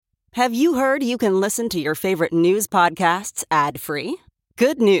Have you heard you can listen to your favorite news podcasts ad-free?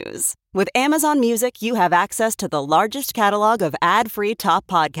 Good news. With Amazon Music, you have access to the largest catalog of ad-free top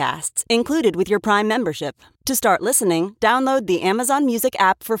podcasts included with your Prime membership. To start listening, download the Amazon Music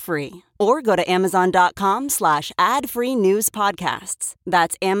app for free or go to amazon.com/ad-free news podcasts.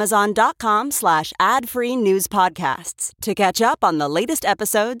 That's amazon.com/ad-free news podcasts to catch up on the latest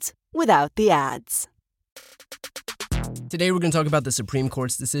episodes without the ads. Today we're going to talk about the Supreme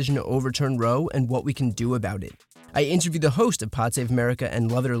Court's decision to overturn Roe and what we can do about it. I interviewed the host of Pod Save America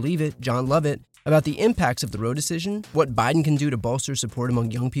and Love It or Leave It, John Lovett, about the impacts of the Roe decision, what Biden can do to bolster support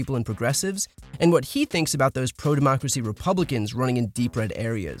among young people and progressives, and what he thinks about those pro-democracy Republicans running in deep red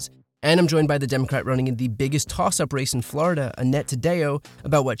areas. And I'm joined by the Democrat running in the biggest toss-up race in Florida, Annette Taddeo,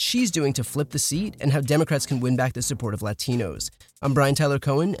 about what she's doing to flip the seat and how Democrats can win back the support of Latinos. I'm Brian Tyler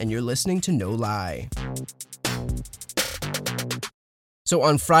Cohen, and you're listening to No Lie. So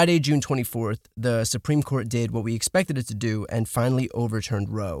on Friday, June 24th, the Supreme Court did what we expected it to do and finally overturned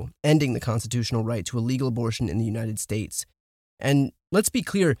Roe, ending the constitutional right to a legal abortion in the United States. And let's be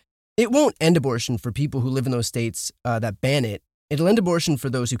clear, it won't end abortion for people who live in those states that ban it. It'll end abortion for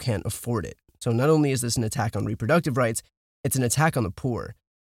those who can't afford it. So not only is this an attack on reproductive rights, it's an attack on the poor.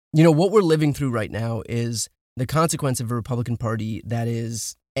 You know, what we're living through right now is the consequence of a Republican Party that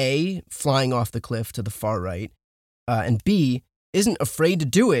is, A, flying off the cliff to the far right, and B, isn't afraid to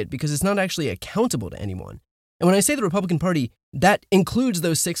do it because it's not actually accountable to anyone. And when I say the Republican Party, that includes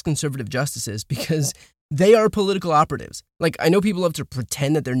those 6 conservative justices because they are political operatives. Like, I know people love to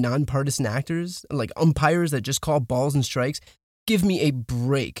pretend that they're nonpartisan actors, like umpires that just call balls and strikes. Give me a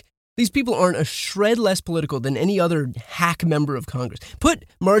break. These people aren't a shred less political than any other hack member of Congress. Put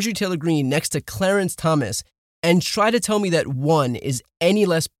Marjorie Taylor Greene next to Clarence Thomas and try to tell me that one is any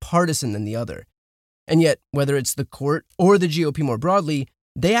less partisan than the other. And yet, whether it's the court or the GOP more broadly,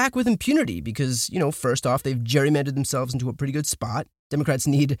 they act with impunity because, first off, they've gerrymandered themselves into a pretty good spot. Democrats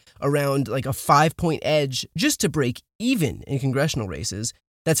need around like a 5-point edge just to break even in congressional races.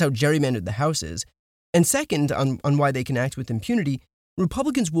 That's how gerrymandered the House is. And second, on why they can act with impunity,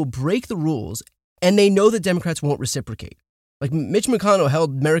 Republicans will break the rules and they know that Democrats won't reciprocate. Like Mitch McConnell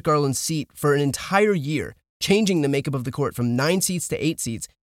held Merrick Garland's seat for an entire year, changing the makeup of the court from 9 seats to 8 seats,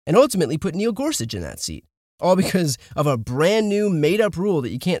 and ultimately put Neil Gorsuch in that seat, all because of a brand new made-up rule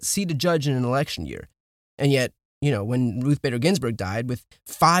that you can't seat a judge in an election year. And yet, when Ruth Bader Ginsburg died, with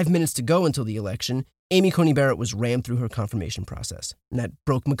 5 minutes to go until the election, Amy Coney Barrett was rammed through her confirmation process. And that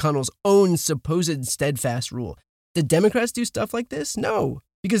broke McConnell's own supposed steadfast rule. Did Democrats do stuff like this? No,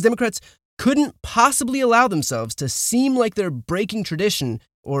 because Democrats couldn't possibly allow themselves to seem like they're breaking tradition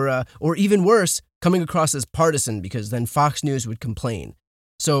or even worse, coming across as partisan because then Fox News would complain.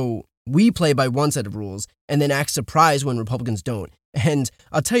 So we play by one set of rules and then act surprised when Republicans don't. And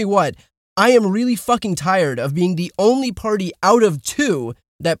I'll tell you what, I am really fucking tired of being the only party out of 2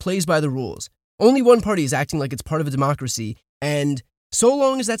 that plays by the rules. Only one party is acting like it's part of a democracy, and so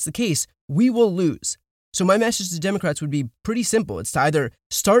long as that's the case, we will lose. So my message to Democrats would be pretty simple. It's to either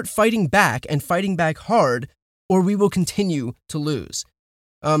start fighting back and fighting back hard, or we will continue to lose.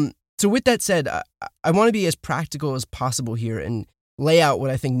 So with that said, I want to be as practical as possible here and lay out what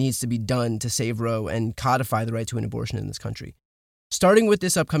I think needs to be done to save Roe and codify the right to an abortion in this country. Starting with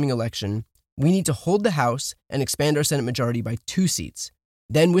this upcoming election, we need to hold the House and expand our Senate majority by 2 seats.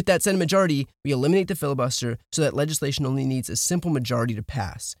 Then with that Senate majority, we eliminate the filibuster so that legislation only needs a simple majority to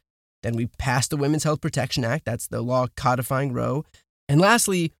pass. Then we pass the Women's Health Protection Act, that's the law codifying Roe. And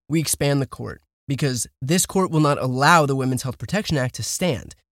lastly, we expand the court because this court will not allow the Women's Health Protection Act to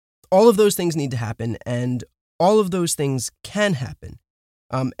stand. All of those things need to happen, and all of those things can happen.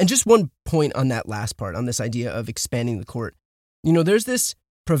 And just one point on that last part, on this idea of expanding the court. There's this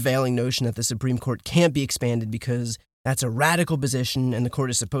prevailing notion that the Supreme Court can't be expanded because that's a radical position and the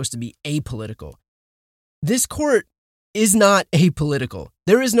court is supposed to be apolitical. This court is not apolitical.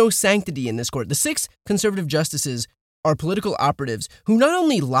 There is no sanctity in this court. The 6 conservative justices are political operatives who not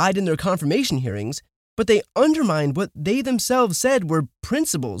only lied in their confirmation hearings, but they undermined what they themselves said were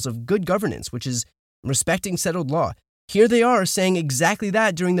principles of good governance, which is respecting settled law. Here they are saying exactly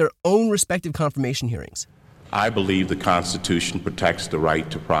that during their own respective confirmation hearings. I believe the Constitution protects the right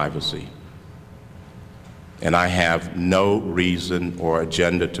to privacy. And I have no reason or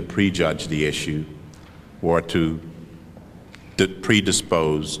agenda to prejudge the issue or to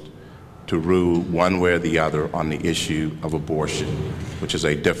predispose to rule one way or the other on the issue of abortion, which is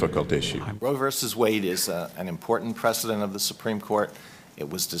a difficult issue. Roe versus Wade is an important precedent of the Supreme Court. It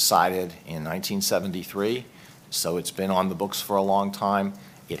was decided in 1973, so it's been on the books for a long time.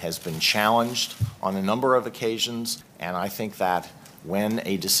 It has been challenged on a number of occasions, and I think that when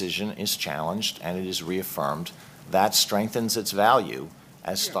a decision is challenged and it is reaffirmed, that strengthens its value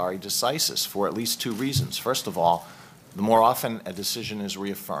as stare decisis for at least two reasons. First of all, the more often a decision is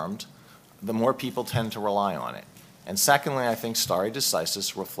reaffirmed, the more people tend to rely on it. And secondly, I think stare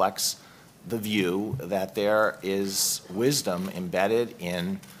decisis reflects the view that there is wisdom embedded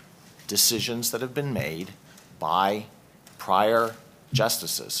in decisions that have been made by prior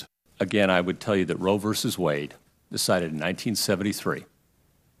justices. Again, I would tell you that Roe versus Wade, decided in 1973,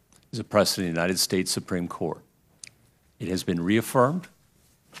 is a precedent in the United States Supreme Court. It has been reaffirmed.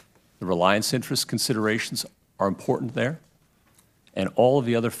 The reliance interest considerations are important there, and all of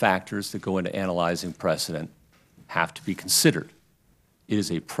the other factors that go into analyzing precedent have to be considered. It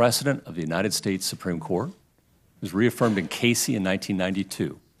is a precedent of the United States Supreme Court. It was reaffirmed in Casey in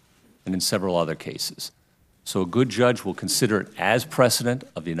 1992 and in several other cases. So a good judge will consider it as precedent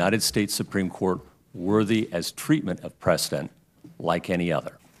of the United States Supreme Court, worthy as treatment of precedent like any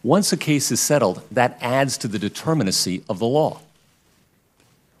other. Once a case is settled, that adds to the determinacy of the law.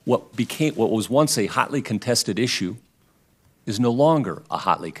 What was once a hotly contested issue is no longer a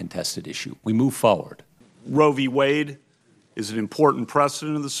hotly contested issue. We move forward. Roe v. Wade is an important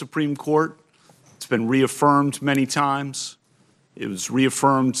precedent of the Supreme Court. It's been reaffirmed many times. It was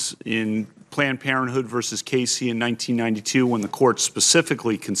reaffirmed in Planned Parenthood versus Casey in 1992 when the court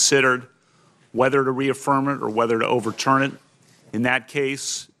specifically considered whether to reaffirm it or whether to overturn it. In that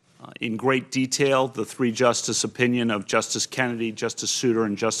case, in great detail, the three-justice opinion of Justice Kennedy, Justice Souter,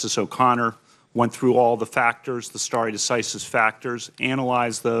 and Justice O'Connor went through all the factors, the stare decisis factors,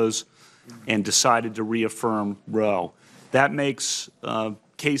 analyzed those, and decided to reaffirm Roe. That makes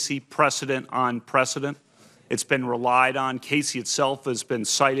Casey precedent on precedent. It's been relied on. Casey itself has been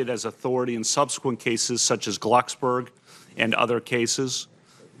cited as authority in subsequent cases such as Glucksberg and other cases.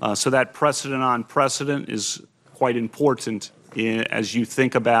 So that precedent on precedent is quite important as you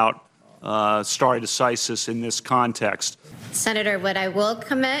think about stare decisis in this context. Senator, what I will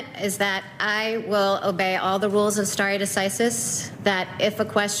commit is that I will obey all the rules of stare decisis, that if a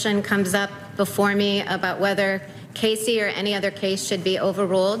question comes up before me about whether Casey or any other case should be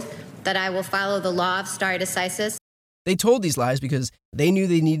overruled, that I will follow the law of stare decisis. They told these lies because they knew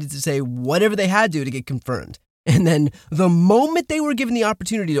they needed to say whatever they had to get confirmed. And then the moment they were given the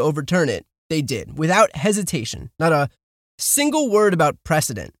opportunity to overturn it, they did, without hesitation. Not a single word about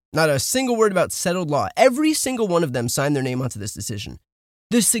precedent, not a single word about settled law. Every single one of them signed their name onto this decision.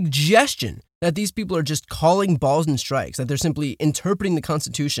 The suggestion that these people are just calling balls and strikes, that they're simply interpreting the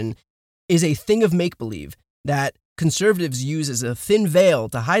Constitution, is a thing of make-believe that conservatives use as a thin veil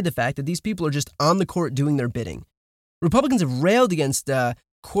to hide the fact that these people are just on the court doing their bidding. Republicans have railed against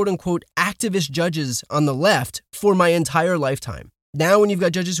quote-unquote activist judges on the left for my entire lifetime. Now when you've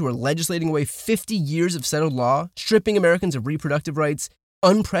got judges who are legislating away 50 years of settled law, stripping Americans of reproductive rights,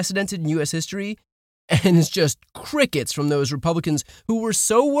 unprecedented in U.S. history, and it's just crickets from those Republicans who were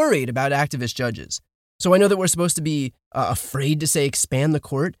so worried about activist judges. So I know that we're supposed to be afraid to say expand the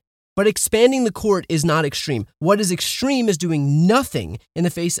court, but expanding the court is not extreme. What is extreme is doing nothing in the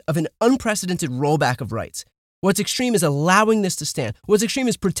face of an unprecedented rollback of rights. What's extreme is allowing this to stand. What's extreme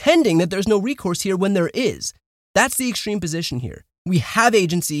is pretending that there's no recourse here when there is. That's the extreme position here. We have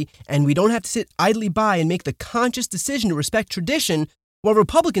agency, and we don't have to sit idly by and make the conscious decision to respect tradition while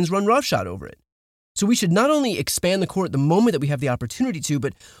Republicans run roughshod over it. So we should not only expand the court the moment that we have the opportunity to,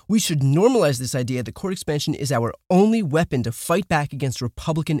 but we should normalize this idea that court expansion is our only weapon to fight back against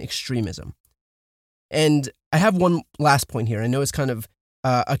Republican extremism. And I have one last point here. I know it's kind of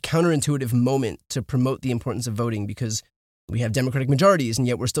a counterintuitive moment to promote the importance of voting because we have Democratic majorities, and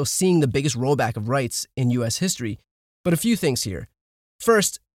yet we're still seeing the biggest rollback of rights in U.S. history. But a few things here.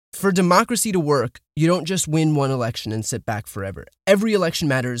 First, for democracy to work, you don't just win one election and sit back forever. Every election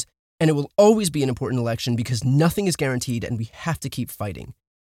matters, and it will always be an important election because nothing is guaranteed and we have to keep fighting.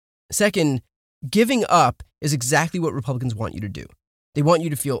 Second, giving up is exactly what Republicans want you to do. They want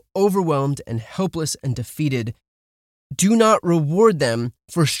you to feel overwhelmed and helpless and defeated. Do not reward them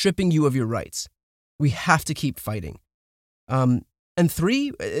for stripping you of your rights. We have to keep fighting. And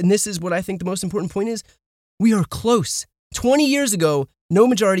three, and this is what I think the most important point is, we are close. 20 years ago, no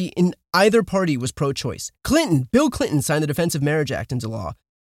majority in either party was pro-choice. Bill Clinton signed the Defense of Marriage Act into law.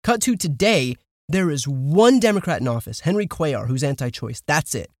 Cut to today, there is one Democrat in office, Henry Cuellar, who's anti-choice.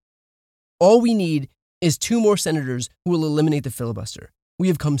 That's it. All we need is 2 more senators who will eliminate the filibuster. We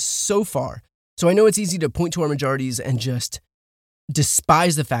have come so far. So I know it's easy to point to our majorities and just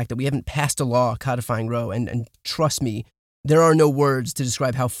despise the fact that we haven't passed a law codifying Roe. And trust me, there are no words to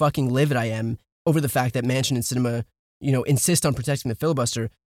describe how fucking livid I am over the fact that Manchin and Sinema, insist on protecting the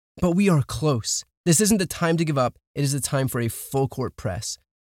filibuster. But we are close. This isn't the time to give up. It is the time for a full court press.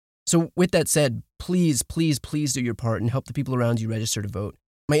 So with that said, please, please, please do your part and help the people around you register to vote.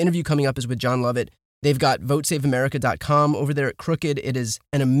 My interview coming up is with John Lovett. They've got votesaveamerica.com over there at Crooked. It is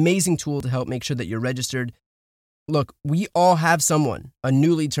an amazing tool to help make sure that you're registered. Look, we all have someone, a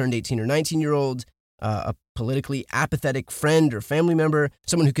newly turned 18 or 19-year-old, a politically apathetic friend or family member,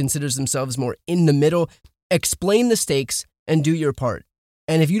 someone who considers themselves more in the middle. Explain the stakes and do your part.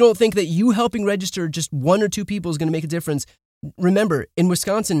 And if you don't think that you helping register just one or two people is going to make a difference, remember, in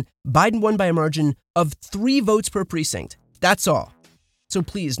Wisconsin, Biden won by a margin of 3 votes per precinct. That's all. So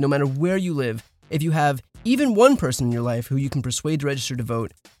please, no matter where you live, if you have even one person in your life who you can persuade to register to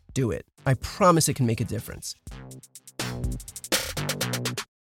vote, do it. I promise it can make a difference.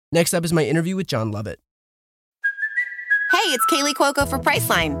 Next up is my interview with John Lovett. Hey, it's Kaylee Cuoco for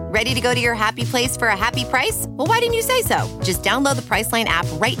Priceline. Ready to go to your happy place for a happy price? Well, why didn't you say so? Just download the Priceline app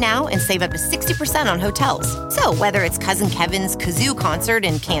right now and save up to 60% on hotels. So whether it's Cousin Kevin's Kazoo Concert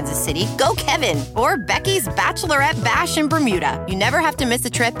in Kansas City, go Kevin, or Becky's Bachelorette Bash in Bermuda, you never have to miss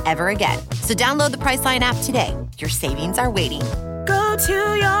a trip ever again. So download the Priceline app today. Your savings are waiting. Go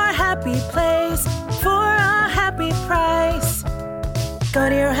to your happy place for a happy price. Go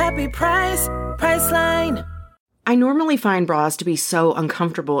to your happy price, Priceline. I normally find bras to be so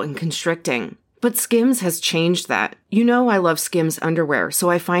uncomfortable and constricting, but Skims has changed that. You know I love Skims underwear,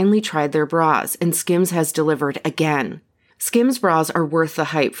 so I finally tried their bras, and Skims has delivered again. Skims bras are worth the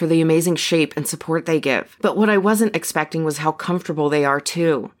hype for the amazing shape and support they give, but what I wasn't expecting was how comfortable they are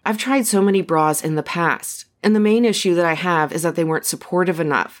too. I've tried so many bras in the past, and the main issue that I have is that they weren't supportive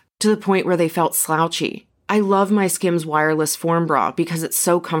enough, to the point where they felt slouchy. I love my Skims wireless form bra because it's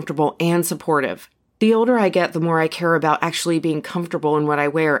so comfortable and supportive. The older I get, the more I care about actually being comfortable in what I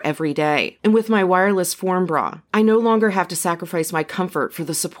wear every day. And with my wireless form bra, I no longer have to sacrifice my comfort for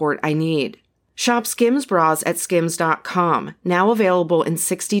the support I need. Shop Skims bras at skims.com, now available in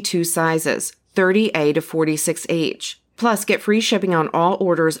 62 sizes, 30A to 46H. Plus, get free shipping on all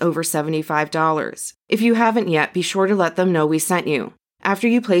orders over $75. If you haven't yet, be sure to let them know we sent you. After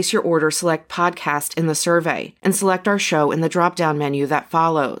you place your order, select podcast in the survey and select our show in the drop-down menu that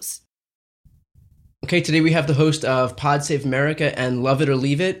follows. Okay, today we have the host of Pod Save America and Love It or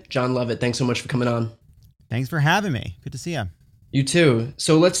Leave It, John Lovett. Thanks so much for coming on. Thanks for having me. Good to see you. You too.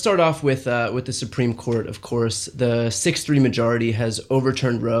 So let's start off with the Supreme Court, of course. The 6-3 majority has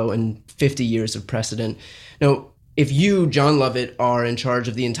overturned Roe and 50 years of precedent. Now, if you, John Lovett, are in charge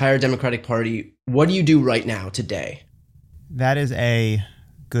of the entire Democratic Party, what do you do right now, today? That is a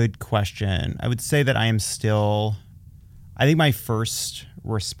good question. I would say that I think my first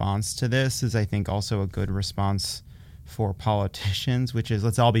response to this is, I think, also a good response for politicians, which is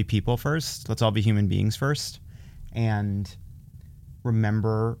let's all be people first. Let's all be human beings first. And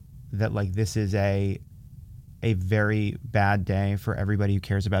remember that this is a very bad day for everybody who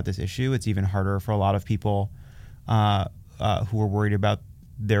cares about this issue. It's even harder for a lot of people who are worried about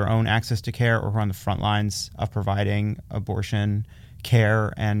their own access to care or who are on the front lines of providing abortion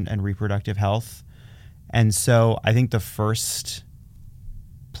care and reproductive health. And so I think the first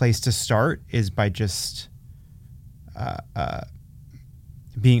place to start is by just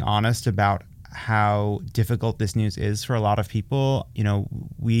being honest about how difficult this news is for a lot of people. You know,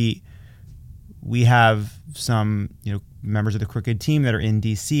 we have some, members of the Crooked team that are in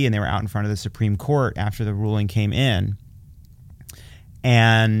D.C. and they were out in front of the Supreme Court after the ruling came in.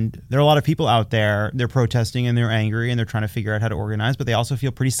 And there are a lot of people out there, they're protesting and they're angry and they're trying to figure out how to organize, but they also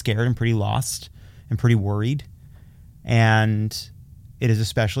feel pretty scared and pretty lost and pretty worried. And it is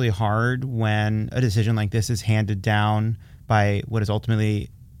especially hard when a decision like this is handed down by what is ultimately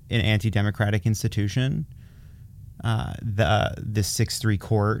an anti-democratic institution. The 6-3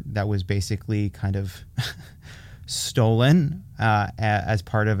 court that was basically kind of stolen as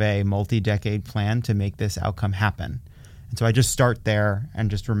part of a multi-decade plan to make this outcome happen. And so I just start there and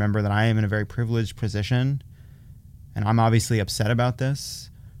just remember that I am in a very privileged position, and I'm obviously upset about this,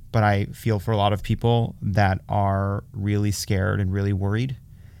 but I feel for a lot of people that are really scared and really worried.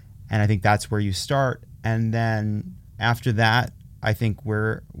 And I think that's where you start. And then after that, I think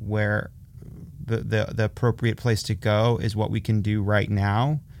where the appropriate place to go is what we can do right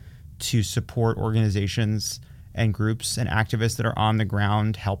now to support organizations and groups and activists that are on the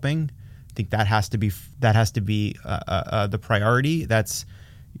ground helping. I think that has to be the priority. That's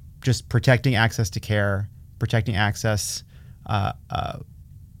just protecting access to care, protecting access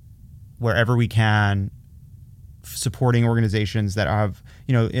wherever we can, supporting organizations that have,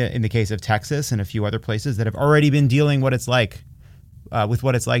 in the case of Texas and a few other places that have already been dealing with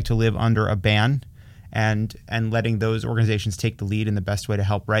what it's like to live under a ban, and letting those organizations take the lead in the best way to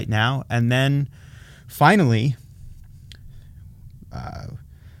help right now. And then finally,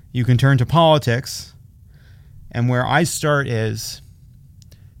 you can turn to politics. And where I start is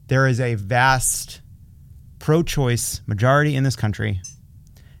there is a vast pro-choice majority in this country.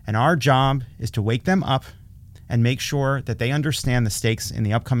 And our job is to wake them up and make sure that they understand the stakes in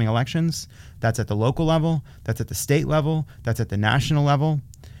the upcoming elections. That's at the local level, that's at the state level, that's at the national level.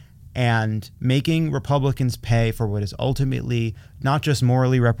 And making Republicans pay for what is ultimately not just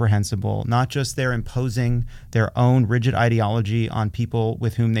morally reprehensible, not just their imposing their own rigid ideology on people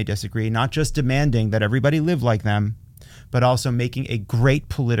with whom they disagree, not just demanding that everybody live like them, but also making a great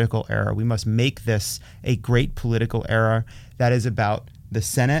political era. We must make this a great political era that is about the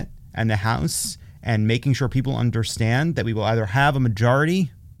Senate and the House and making sure people understand that we will either have a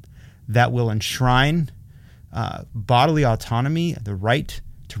majority that will enshrine bodily autonomy, the right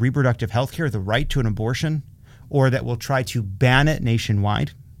to reproductive health care, the right to an abortion, or that will try to ban it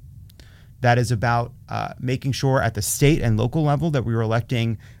nationwide. That is about making sure at the state and local level that we are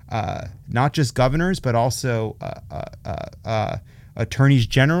electing not just governors, but also attorneys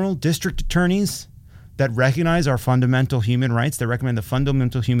general, district attorneys that recognize our fundamental human rights, that recommend the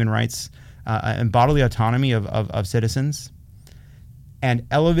fundamental human rights and bodily autonomy of citizens, and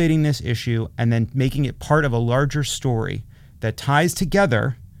elevating this issue and then making it part of a larger story that ties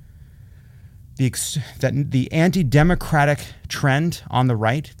together the anti-democratic trend on the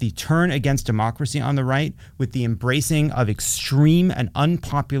right, the turn against democracy on the right, with the embracing of extreme and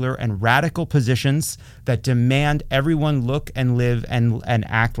unpopular and radical positions that demand everyone look and live and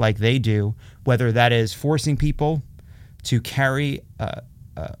act like they do, whether that is forcing people to carry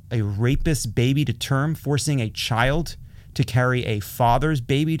a rapist baby to term, forcing a child to carry a father's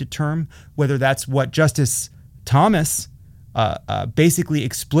baby to term, whether that's what Justice Thomas basically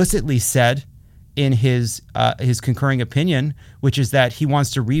explicitly said in his concurring opinion, which is that he wants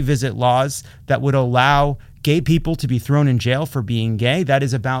to revisit laws that would allow gay people to be thrown in jail for being gay. That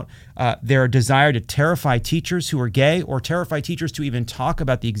is about their desire to terrify teachers who are gay or terrify teachers to even talk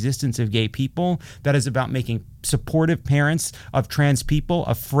about the existence of gay people. That is about making supportive parents of trans people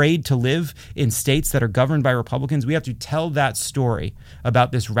afraid to live in states that are governed by Republicans. We have to tell that story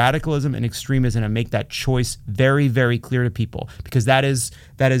about this radicalism and extremism and make that choice very, very clear to people, because that is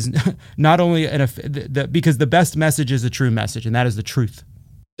not only because the best message is the true message, and that is the truth.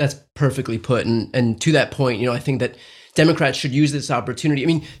 That's perfectly put. And to that point, I think that Democrats should use this opportunity. I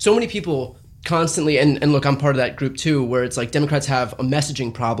mean, so many people constantly, and look, I'm part of that group too, where it's like Democrats have a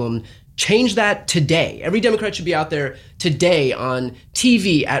messaging problem. Change that today. Every Democrat should be out there today on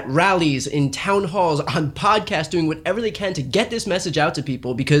TV, at rallies, in town halls, on podcasts, doing whatever they can to get this message out to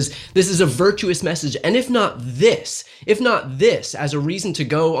people, because this is a virtuous message. And if not this as a reason to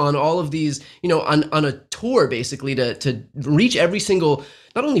go on all of these, on a tour basically to reach every single,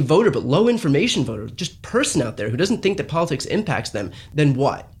 not only voter, but low information voter, just person out there who doesn't think that politics impacts them, then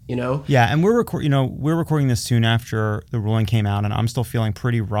what? Yeah, and we're recording this soon after the ruling came out, and I'm still feeling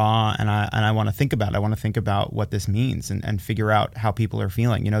pretty raw, and I want to think about it. I want to think about what this means and figure out how people are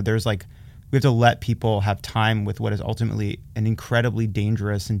feeling. There's we have to let people have time with what is ultimately an incredibly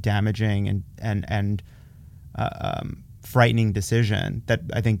dangerous and damaging and frightening decision that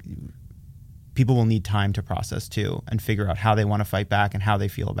I think people will need time to process too, and figure out how they want to fight back and how they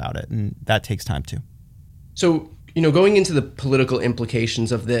feel about it, and that takes time too. So, going into the political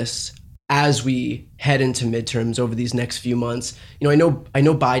implications of this as we head into midterms over these next few months, I know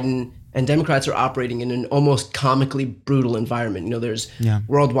Biden and Democrats are operating in an almost comically brutal environment. There's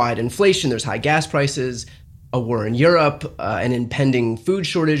worldwide inflation, there's high gas prices, a war in Europe, an impending food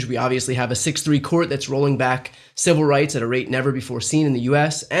shortage. We obviously have a 6-3 court that's rolling back civil rights at a rate never before seen in the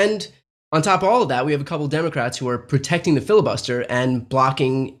U.S. And on top of all of that, we have a couple of Democrats who are protecting the filibuster and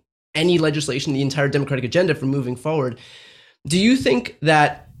blocking any legislation, the entire Democratic agenda from moving forward. Do you think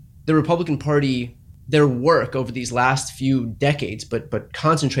that the Republican Party, their work over these last few decades, but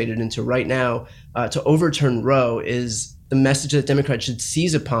concentrated into right now to overturn Roe, is the message that Democrats should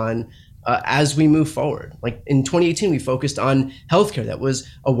seize upon as we move forward? Like in 2018, we focused on healthcare. That was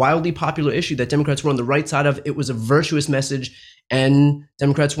a wildly popular issue that Democrats were on the right side of. It was a virtuous message, and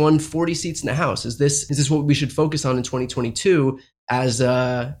Democrats won 40 seats in the House. Is this what we should focus on in 2022 as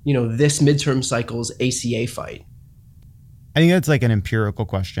this midterm cycle's ACA fight? I think that's like an empirical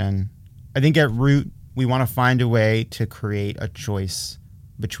question. I think at root, we want to find a way to create a choice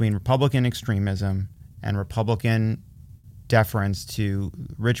between Republican extremism and Republican deference to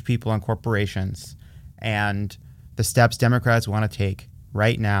rich people and corporations, and the steps Democrats want to take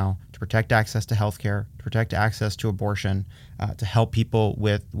right now to protect access to healthcare, to protect access to abortion, to help people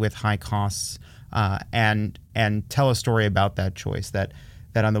with high costs, and tell a story about that choice, that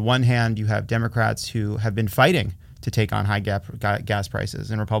that on the one hand, you have Democrats who have been fighting to take on high gas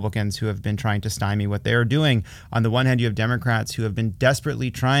prices and Republicans who have been trying to stymie what they're doing. On the one hand, you have Democrats who have been desperately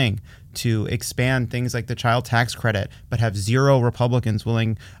trying to expand things like the child tax credit, but have zero Republicans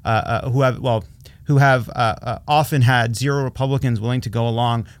willing, who have often had zero Republicans willing to go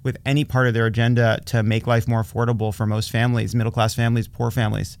along with any part of their agenda to make life more affordable for most families, middle-class families, poor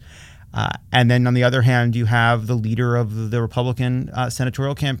families. And then on the other hand, you have the leader of the Republican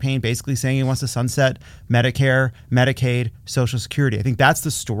senatorial campaign basically saying he wants to sunset Medicare, Medicaid, Social Security. I think that's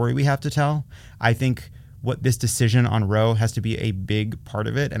the story we have to tell. I think what this decision on Roe has to be a big part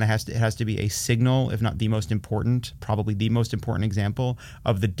of it, and it has to be a signal, if not the most important, probably the most important example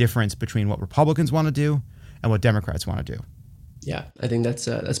of the difference between what Republicans want to do and what Democrats want to do. Yeah, I think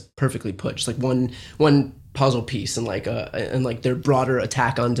that's perfectly put. Just like one puzzle piece and like their broader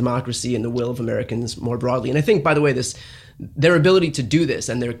attack on democracy and the will of Americans more broadly. And I think, by the way, their ability to do this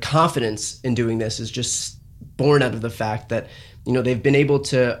and their confidence in doing this is just born out of the fact that, you know, they've been able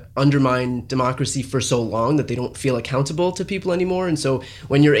to undermine democracy for so long that they don't feel accountable to people anymore. And so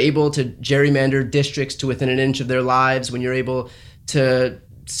when you're able to gerrymander districts to within an inch of their lives, when you're able to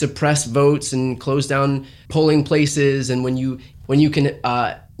suppress votes and close down polling places, and when you can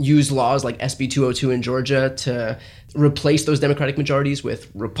use laws like SB 202 in Georgia to replace those Democratic majorities with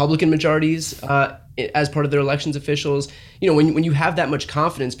Republican majorities as part of their elections officials, you know, when you have that much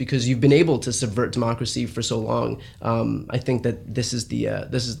confidence because you've been able to subvert democracy for so long, I think that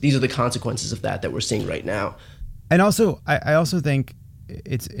these are the consequences of that we're seeing right now. And also, I also think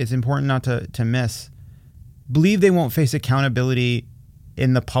it's important not to believe they won't face accountability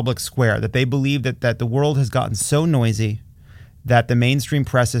in the public square, that they believe that the world has gotten so noisy, that the mainstream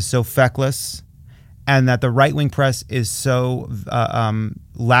press is so feckless, and that the right-wing press is so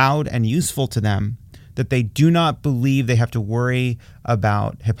loud and useful to them that they do not believe they have to worry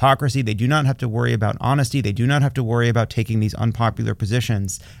about hypocrisy. They do not have to worry about honesty. They do not have to worry about taking these unpopular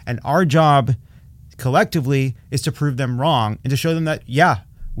positions. And our job collectively is to prove them wrong and to show them that, yeah,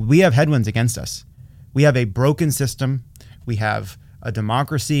 we have headwinds against us. We have a broken system. We have a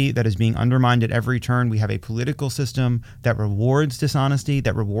democracy that is being undermined at every turn. We have a political system that rewards dishonesty,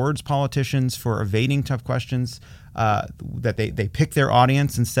 that rewards politicians for evading tough questions, that they pick their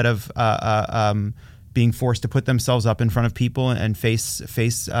audience instead of being forced to put themselves up in front of people and face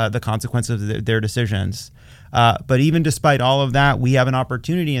the consequences of their decisions. But even despite all of that, we have an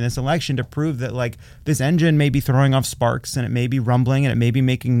opportunity in this election to prove that, like, this engine may be throwing off sparks, and it may be rumbling, and it may be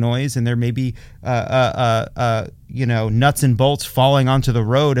making noise, and there may be nuts and bolts falling onto the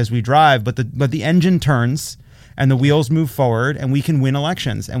road as we drive. But the engine turns, and the wheels move forward, and we can win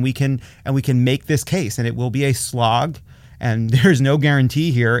elections, and we can make this case, and it will be a slog. And there's no guarantee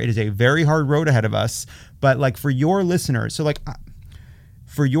here. It is a very hard road ahead of us. But like for your listeners, who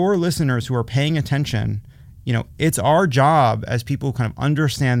are paying attention, you know, it's our job as people who kind of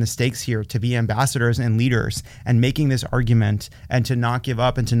understand the stakes here to be ambassadors and leaders and making this argument, and to not give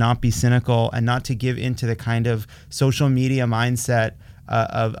up and to not be cynical and not to give into the kind of social media mindset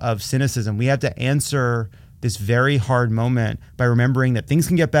of cynicism. We have to answer this very hard moment by remembering that things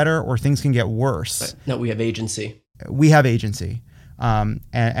can get better or things can get worse. No, we have agency. We have agency.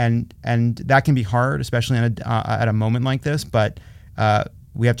 And that can be hard, especially at a moment like this. But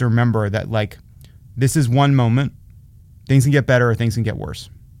we have to remember that, like, this is one moment. Things can get better or things can get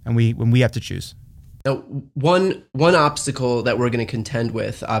worse. And we have to choose. Now, one obstacle that we're going to contend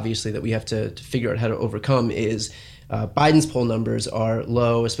with, obviously, that we have to figure out how to overcome is Biden's poll numbers are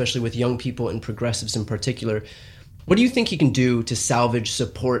low, especially with young people and progressives in particular. What do you think he can do to salvage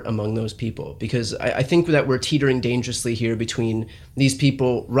support among those people? Because I think that we're teetering dangerously here between these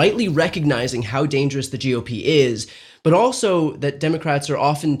people rightly recognizing how dangerous the GOP is, but also that Democrats are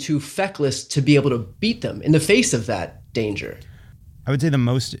often too feckless to be able to beat them in the face of that danger. I would say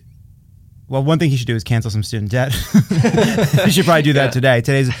one thing he should do is cancel some student debt. He should probably do that today.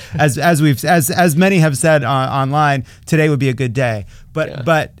 Today's, as many have said online, today would be a good day. But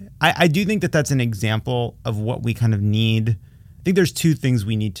I do think that that's an example of what we kind of need. I think there's two things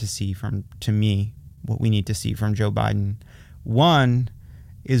we need to see from Joe Biden. One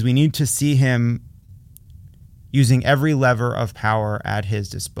is we need to see him using every lever of power at his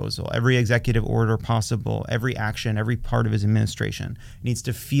disposal, every executive order possible, every action, every part of his administration. It needs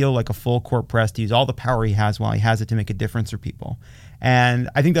to feel like a full court press to use all the power he has while he has it to make a difference for people. And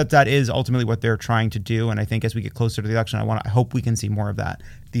I think that is ultimately what they're trying to do. And I think as we get closer to the election, I hope we can see more of that.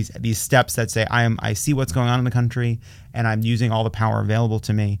 These steps that say I see what's going on in the country and I'm using all the power available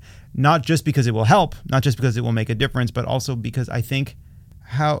to me, not just because it will help, not just because it will make a difference, but also because I think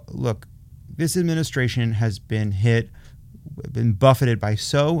this administration has been hit been buffeted by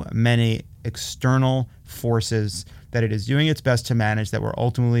so many external forces that it is doing its best to manage that were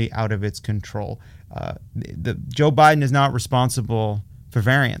ultimately out of its control. Joe Biden is not responsible for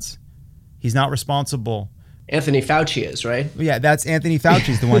variants. He's not responsible. Anthony Fauci is, right? Yeah, that's Anthony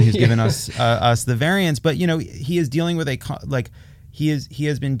Fauci's the one who's given us the variants. But he is dealing with he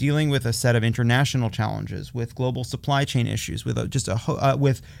has been dealing with a set of international challenges, with global supply chain issues, with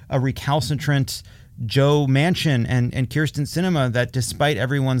with a recalcitrant Joe Manchin and Kyrsten Sinema, that despite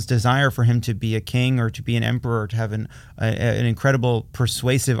everyone's desire for him to be a king or to be an emperor, to have an incredible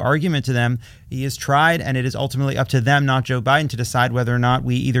persuasive argument to them, he has tried, and it is ultimately up to them, not Joe Biden, to decide whether or not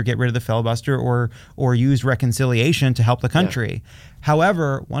we either get rid of the filibuster or use reconciliation to help the country. Yeah.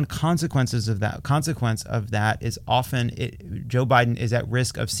 However, one consequence of that is often Joe Biden is at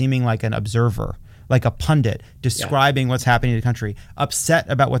risk of seeming like an observer, like a pundit describing what's happening in the country, upset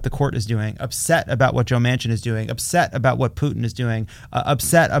about what the court is doing, upset about what Joe Manchin is doing, upset about what Putin is doing,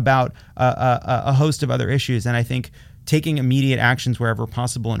 upset about a host of other issues. And I think taking immediate actions wherever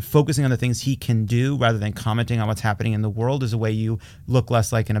possible and focusing on the things he can do rather than commenting on what's happening in the world is a way you look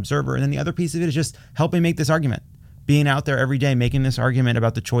less like an observer. And then the other piece of it is just helping make this argument. Being out there every day, making this argument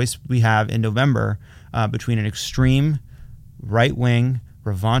about the choice we have in November between an extreme right-wing,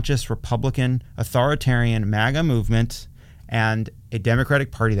 revanchist, Republican, authoritarian MAGA movement and a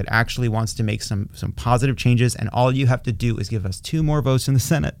Democratic Party that actually wants to make some positive changes. And all you have to do is give us 2 more votes in the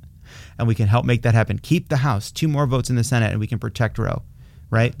Senate, and we can help make that happen. Keep the House, 2 more votes in the Senate, and we can protect Roe.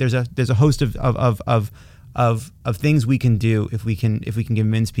 Right? There's a host of things we can do if we can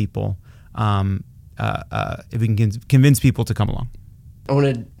convince people. If we can convince people to come along. I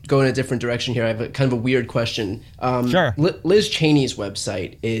want to go in a different direction here. I have a kind of a weird question. Sure. Liz Cheney's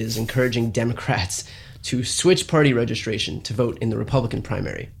website is encouraging Democrats to switch party registration to vote in the Republican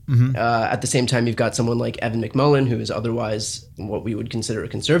primary. Mm-hmm. At the same time, you've got someone like Evan McMullin, who is otherwise what we would consider a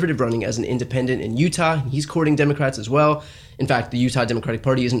conservative, running as an independent in Utah. He's courting Democrats as well. In fact, the Utah Democratic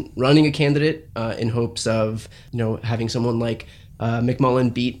Party isn't running a candidate in hopes of having someone like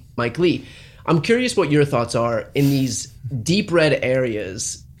McMullin beat Mike Lee. I'm curious what your thoughts are in these deep red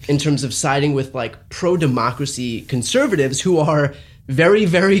areas in terms of siding with like pro-democracy conservatives who are very,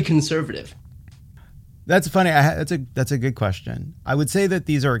 very conservative. That's funny. That's a good question. I would say that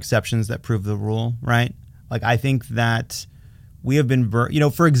these are exceptions that prove the rule, right? Like, I think that we have been,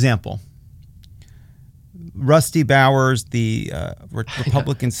 for example, Rusty Bowers, the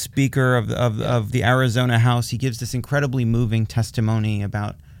Republican Speaker of the Arizona House, he gives this incredibly moving testimony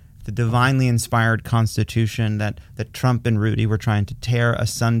about the divinely inspired Constitution that Trump and Rudy were trying to tear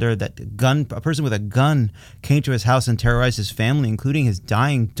asunder, that a person with a gun came to his house and terrorized his family, including his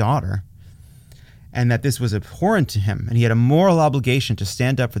dying daughter, and that this was abhorrent to him, and he had a moral obligation to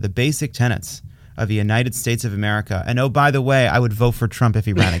stand up for the basic tenets of the United States of America. And oh, by the way, I would vote for Trump if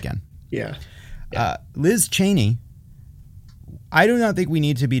he ran again. Yeah. Liz Cheney, I do not think we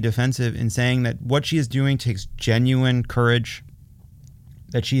need to be defensive in saying that what she is doing takes genuine courage,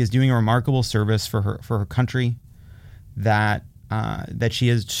 that she is doing a remarkable service for her country, that she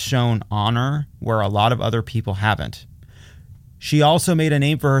has shown honor where a lot of other people haven't. She also made a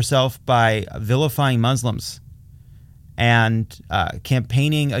name for herself by vilifying Muslims and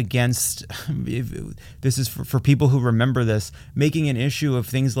campaigning against, this is for people who remember this, making an issue of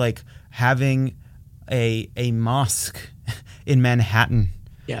things like having a mosque in Manhattan.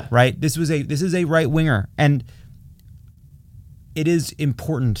 Yeah. Right? This is a right winger, and it is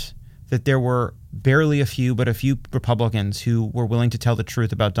important that there were barely a few Republicans who were willing to tell the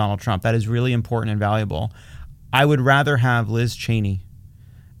truth about Donald Trump. That is really important and valuable. I would rather have Liz Cheney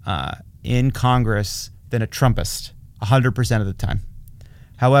in Congress than a Trumpist 100% of the time.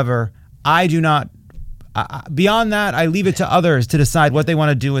 However, I do not. Beyond that, I leave it to others to decide what they want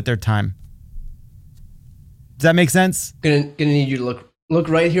to do with their time. Does that make sense? Gonna need you to look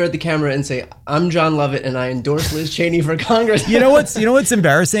right here at the camera and say, "I'm John Lovett and I endorse Liz Cheney for Congress." You know what's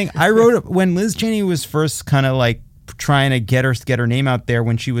embarrassing? I wrote when Liz Cheney was first kind of like trying to get her name out there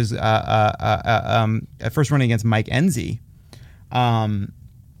when she was first running against Mike Enzi, and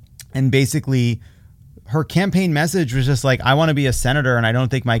basically her campaign message was just like, "I want to be a senator, and I don't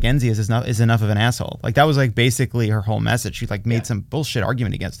think Mike Enzi is enough of an asshole." Like, that was like basically her whole message. She like made some bullshit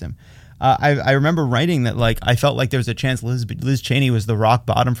argument against him. I remember writing that like I felt like there was a chance Liz Cheney was the rock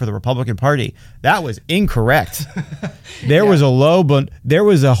bottom for the Republican Party. That was incorrect. There was a low, but there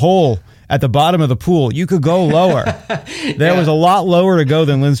was a hole at the bottom of the pool. You could go lower. There was a lot lower to go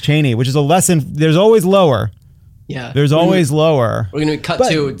than Liz Cheney, which is a lesson. There's always lower. Yeah. There's always lower. We're going to cut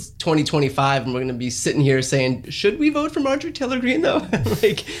to it's 2025 and we're going to be sitting here saying, should we vote for Marjorie Taylor Greene though?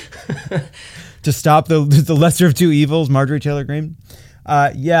 to stop the lesser of two evils, Marjorie Taylor Greene.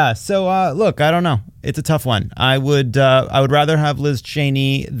 So look, I don't know. It's a tough one. I would rather have Liz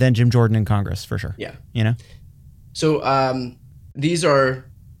Cheney than Jim Jordan in Congress for sure. Yeah. You know? So these are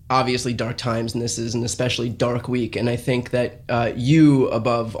obviously dark times, and this is an especially dark week. And I think that you,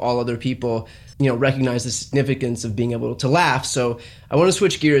 above all other people, recognize the significance of being able to laugh. So I want to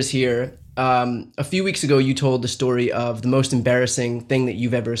switch gears here. A few weeks ago, you told the story of the most embarrassing thing that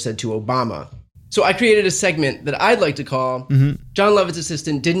you've ever said to Obama. So I created a segment that I'd like to call John Lovett's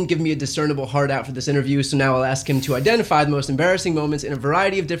assistant didn't give me a discernible hard out for this interview, so now I'll ask him to identify the most embarrassing moments in a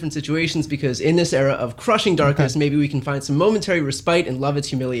variety of different situations, because in this era of crushing darkness, maybe we can find some momentary respite in Lovett's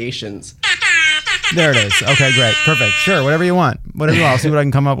humiliations. There it is. Okay, great. Perfect. Sure, whatever you want. I'll see what I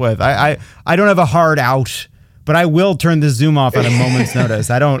can come up with. I don't have a hard out, but I will turn the Zoom off at a moment's notice.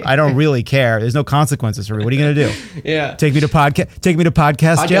 I don't really care. There's no consequences for me. What are you gonna do? Yeah. Take me to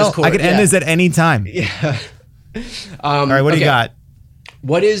podcast jail? Court, I could end this at any time. Yeah. All right, what do you got?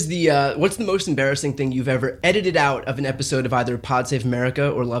 What's the most embarrassing thing you've ever edited out of an episode of either Pod Save America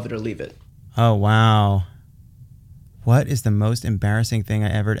or Love It or Leave It? Oh, wow. What is the most embarrassing thing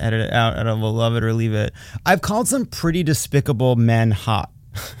I ever edited out of a Love It or Leave It? I've called some pretty despicable men hot.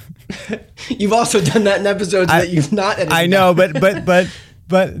 You've also done that in episodes that you've not edited. I know, but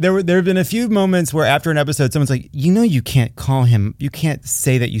there have been a few moments where after an episode, someone's like, you can't call him, you can't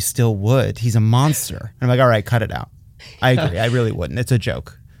say that you still would. He's a monster. And I'm like, all right, cut it out. I agree. I really wouldn't. It's a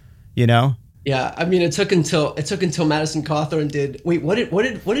joke, Yeah, I mean, it took until Madison Cawthorn did. Wait, what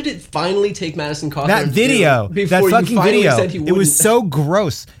did it finally take Madison Cawthorn? That video, that fucking video. Said he wouldn't? It was so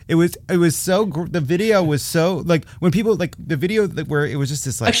gross. It was so. The video was so when people the video where it was just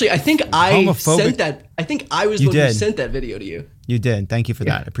this Actually, I think I homophobic. sent that. I think I was the one who sent that video to you. You did. Thank you for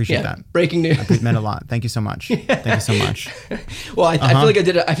that. I appreciate that. Breaking news. It meant a lot. Thank you so much. Thank you so much. Well, I feel like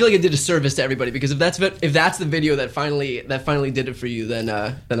I did a service to everybody, because if that's the video that finally did it for you, then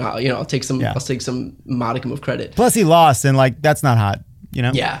I'll take some modicum of credit. Plus, he lost, and that's not hot.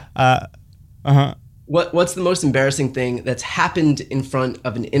 Yeah. What's the most embarrassing thing that's happened in front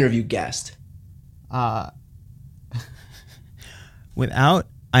of an interview guest? I'm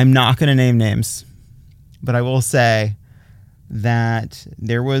not going to name names, but I will say that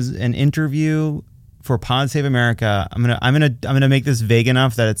there was an interview for Pod Save America. I'm gonna make this vague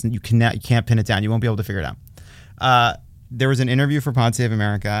enough that you can't pin it down. You won't be able to figure it out. There was an interview for Pod Save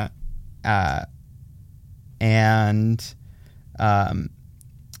America, and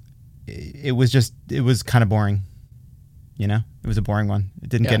it was kind of boring. It was a boring one. It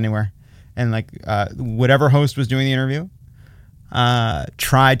didn't get anywhere, and whatever host was doing the interview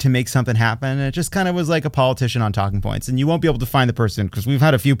tried to make something happen, and it just kind of was like a politician on Talking Points, and you won't be able to find the person, because we've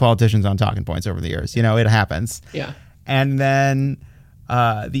had a few politicians on Talking Points over the years. It happens. Yeah. And then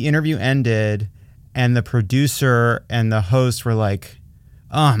the interview ended, and the producer and the host were like,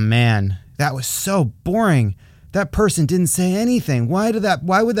 "Oh man, that was so boring. That person didn't say anything. Why would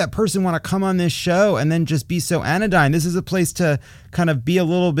that person want to come on this show and then just be so anodyne? This is a place to kind of be a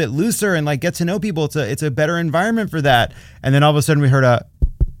little bit looser and get to know people. It's a better environment for that." And then all of a sudden we heard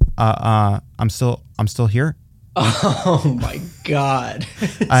I'm still here. Oh my God.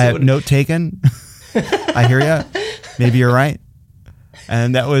 I have note taken. I hear ya. Maybe you're right.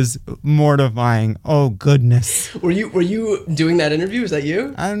 And that was mortifying. Oh goodness. Were you doing that interview? Was that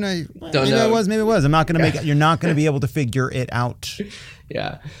you? I don't know. Don't know. Maybe it was. I'm not going to you're not going to be able to figure it out.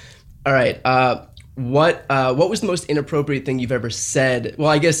 Yeah. All right. What was the most inappropriate thing you've ever said? Well,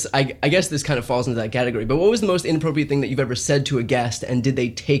 I guess this kind of falls into that category, but what was the most inappropriate thing that you've ever said to a guest, and did they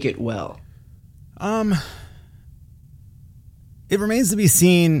take it well? It remains to be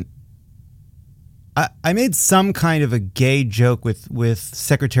seen. I made some kind of a gay joke with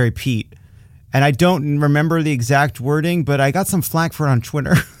Secretary Pete, and I don't remember the exact wording, but I got some flack for it on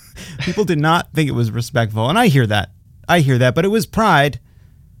Twitter. People did not think it was respectful, and I hear that, but it was pride,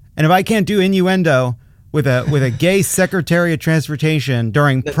 and if I can't do innuendo with a gay Secretary of Transportation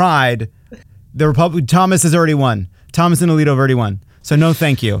during Pride, the Republican Thomas has already won. Thomas and Alito have already won. So no,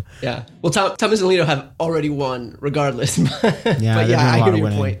 thank you. Yeah. Well, Thomas and Alito have already won, regardless. I hear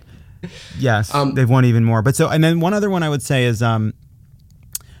your point. Yes, they've won even more. And then one other one I would say is,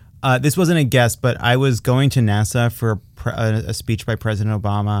 this wasn't a guest, but I was going to NASA for a speech by President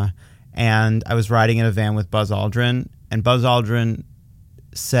Obama, and I was riding in a van with Buzz Aldrin, and Buzz Aldrin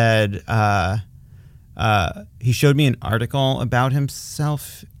said, he showed me an article about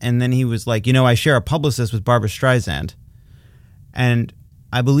himself, and then he was like, I share a publicist with Barbra Streisand. And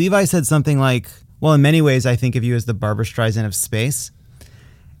I believe I said something like, well, in many ways, I think of you as the Barbra Streisand of space.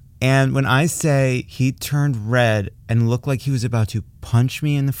 And when I say he turned red and looked like he was about to punch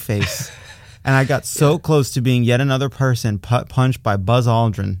me in the face, And I got so close to being yet another person punched by Buzz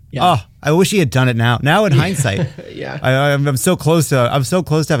Aldrin. Yeah. Oh, I wish he had done it now. Now in hindsight, Yeah. I'm so close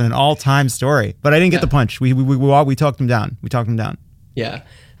to having an all-time story, but I didn't get the punch. We talked him down. Yeah.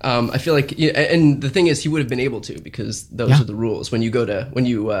 I feel like, and the thing is, he would have been able to, because those are the rules. When you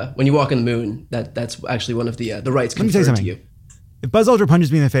walk on the moon, that's actually one of the rights conferred to you. If Buzz Aldrin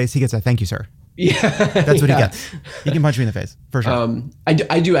punches me in the face, he gets a thank you, sir. Yeah, that's what he gets. He can punch me in the face for sure. I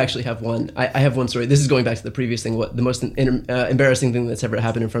do actually have one. I have one story. This is going back to the previous thing. What the most embarrassing thing that's ever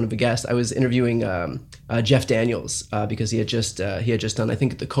happened in front of a guest? I was interviewing Jeff Daniels because he had just done, I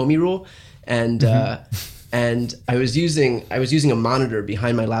think, the Comey rule, and and I was using a monitor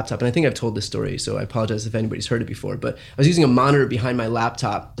behind my laptop, and I think I've told this story, so I apologize if anybody's heard it before. But I was using a monitor behind my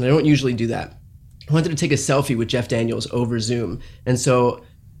laptop, and I don't usually do that. I wanted to take a selfie with Jeff Daniels over Zoom, and so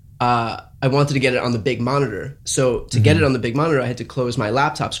I wanted to get it on the big monitor. So to get it on the big monitor, I had to close my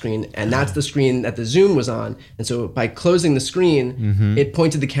laptop screen, and that's the screen that the Zoom was on. And so by closing the screen, it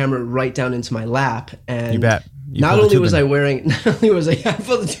pointed the camera right down into my lap. And you bet. Not only was I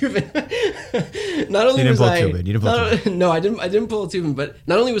pulled the tube in. Not only was I no, I didn't pull a tube in, but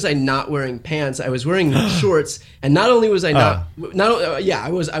not only was I not wearing pants, I was wearing shorts, and not only was I I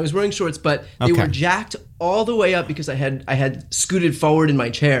was wearing shorts, but they were jacked all the way up because I had scooted forward in my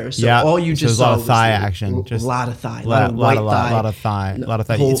chair. So all you just saw was a lot of thigh action, just a lot of thigh, a lot of thigh.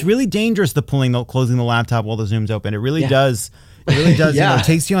 It's really dangerous closing the laptop while the Zoom's open. It really does. It really does. Yeah. It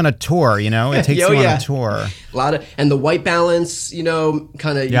takes you on a tour. It takes you on a tour. A lot of, and the white balance,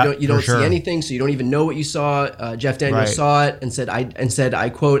 kind of, you don't see anything, so you don't even know what you saw. Jeff Daniels saw it and said, I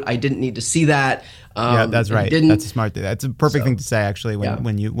quote, "I didn't need to see that." Yeah, that's right. That's a smart thing. That's a perfect thing to say, actually.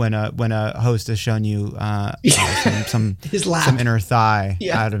 When a host has shown you some inner thigh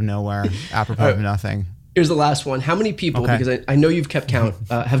out of nowhere, apropos of nothing. Here's the last one. How many people, because I know you've kept count,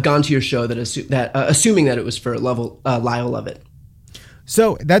 have gone to your show assuming that it was for Lyle Lovett?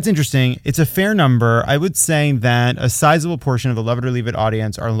 So that's interesting. It's a fair number. I would say that a sizable portion of the Love It or Leave It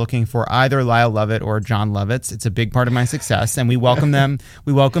audience are looking for either Lyle Lovett or John Lovitz. It's a big part of my success, and we welcome them.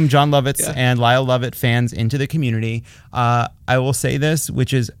 We welcome John Lovitz and Lyle Lovett fans into the community. I will say this,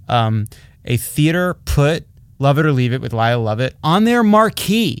 which is a theater put Love It or Leave It with Lyle Lovett on their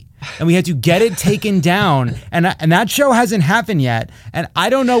marquee. And we had to get it taken down. And that show hasn't happened yet. And I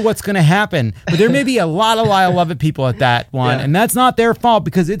don't know what's going to happen. But there may be a lot of Lyle Lovett people at that one. Yeah. And that's not their fault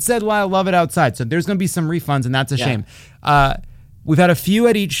because it said Lyle Lovett outside. So there's going to be some refunds, and that's a shame. We've had a few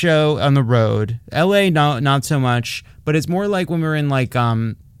at each show on the road. LA, not so much. But it's more like when we were in like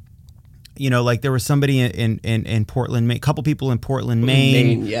there was somebody in Portland, Maine, a couple people in Portland,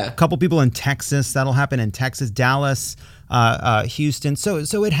 Maine, a couple people in Texas. That'll happen in Texas, Dallas, Houston.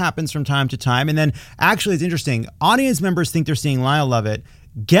 So it happens from time to time. And then actually it's interesting. Audience members think they're seeing Lyle Lovett.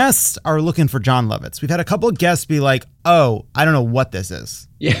 Guests are looking for John Lovitz. We've had a couple of guests be like, oh, I don't know what this is.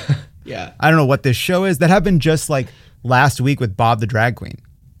 Yeah. I don't know what this show is. That happened just like last week with Bob the Drag Queen.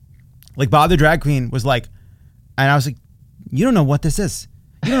 Like Bob the Drag Queen was like, and I was like, you don't know what this is.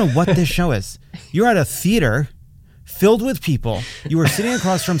 You don't know what this show is. You're at a theater filled with people. You were sitting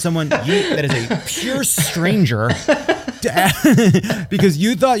across from someone that is a pure stranger because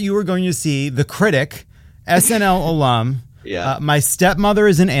you thought you were going to see the critic, SNL alum, My Stepmother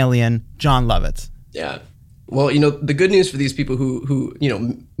is an Alien, John Lovitz. Yeah. Well, the good news for these people who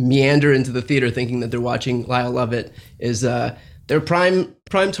meander into the theater thinking that they're watching Lyle Lovett is they're prime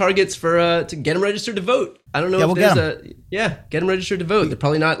targets for to get them registered to vote. I don't know if there's get them registered to vote. They're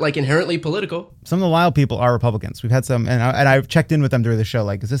probably not like inherently political. Some of the Lyle people are Republicans. We've had some, and I've checked in with them during the show.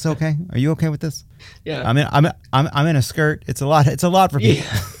 Like, is this okay? Are you okay with this? Yeah. I'm in a skirt. It's a lot. It's a lot for people.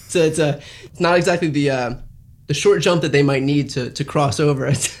 Yeah. It's not exactly the short jump that they might need to cross over.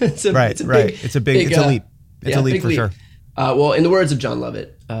 It's a leap. It's a leap for sure. Well, in the words of John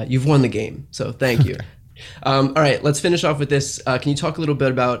Lovett, you've won the game. So thank you. All right, let's finish off with this. Can you talk a little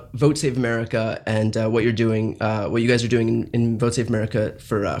bit about Vote Save America and what you're doing, what you guys are doing in Vote Save America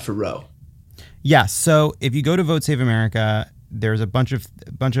for Roe? Yes. So if you go to Vote Save America, there's a bunch of.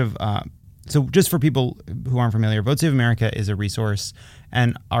 So just for people who aren't familiar, Vote Save America is a resource,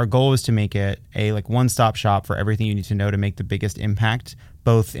 and our goal is to make it a one-stop shop for everything you need to know to make the biggest impact,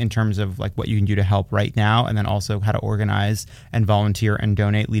 both in terms of like what you can do to help right now, and then also how to organize and volunteer and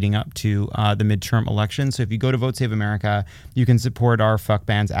donate leading up to the midterm election. So if you go to Vote Save America, you can support our Fuck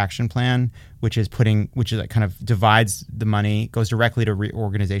Bans Action Plan, which is like kind of divides the money, goes directly to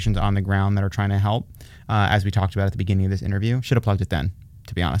organizations on the ground that are trying to help, as we talked about at the beginning of this interview. Should have plugged it then,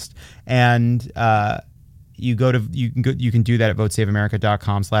 to be honest. And you can do that at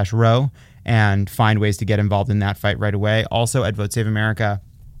votesaveamerica.com/Roe and find ways to get involved in that fight right away. Also at Vote Save America,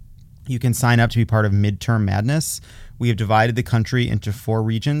 You can sign up to be part of Midterm Madness. We have divided the country into 4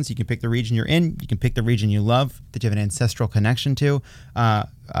 regions. You can pick the region you're in. You can pick the region you love, that you have an ancestral connection to.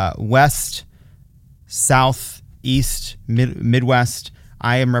 West, South, East, Midwest.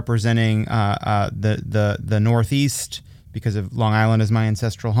 I am representing the Northeast because of Long Island as my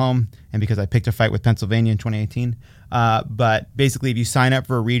ancestral home and because I picked a fight with Pennsylvania in 2018. But basically, if you sign up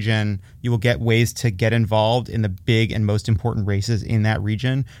for a region, you will get ways to get involved in the big and most important races in that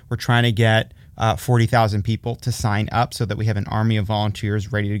region. We're trying to get 40,000 people to sign up so that we have an army of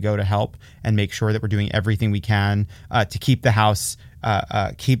volunteers ready to go to help and make sure that we're doing everything we can to keep the House,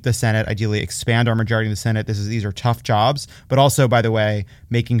 keep the Senate, ideally expand our majority in the Senate. These are tough jobs, but also, by the way,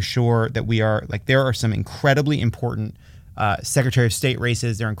 making sure that we are, like, there are some incredibly important Secretary of State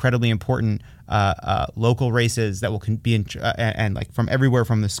races. They're incredibly important local races that will be in, and like from everywhere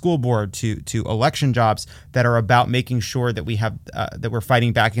from the school board to election jobs that are about making sure that we have that we're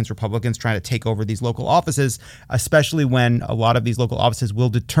fighting back against Republicans trying to take over these local offices, especially when a lot of these local offices will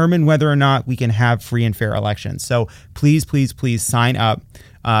determine whether or not we can have free and fair elections. So please, please, please sign up.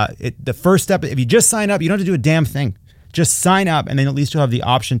 The first step, if you just sign up, you don't have to do a damn thing. Just sign up, and then at least you'll have the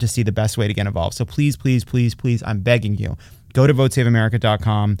option to see the best way to get involved. So please, please, please, please, I'm begging you, go to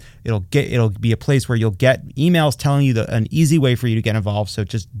votesaveamerica.com. It'll be a place where you'll get emails telling you an easy way for you to get involved. So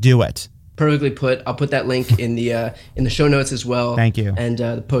just do it. Perfectly put. I'll put that link in the show notes as well. Thank you. And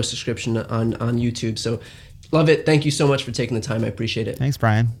the post description on YouTube. So love it. Thank you so much for taking the time. I appreciate it. Thanks,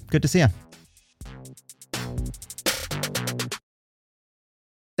 Brian. Good to see you.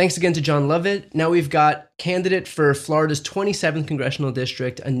 Thanks again to John Lovett. Now we've got candidate for Florida's 27th Congressional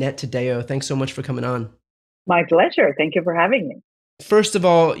District, Annette Taddeo. Thanks so much for coming on. My pleasure. Thank you for having me. First of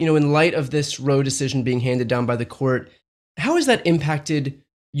all, in light of this Roe decision being handed down by the court, how has that impacted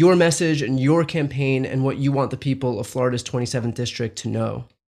your message and your campaign and what you want the people of Florida's 27th District to know?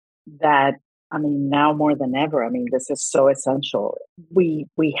 That, now more than ever, this is so essential. We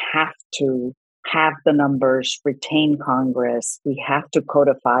have to have the numbers, retain Congress. We have to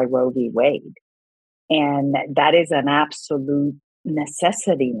codify Roe v. Wade. And that is an absolute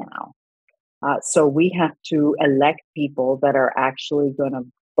necessity now. So we have to elect people that are actually going to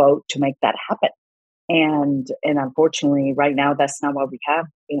vote to make that happen. And unfortunately, right now, that's not what we have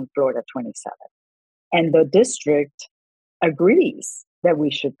in Florida 27. And the district agrees that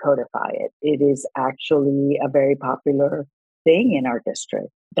we should codify it. It is actually a very popular thing in our district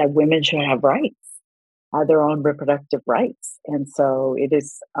that women should have rights, their own reproductive rights. And so it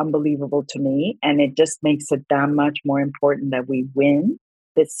is unbelievable to me. And it just makes it that much more important that we win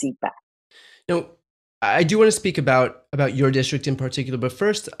this seat back. Now, I do want to speak about your district in particular, but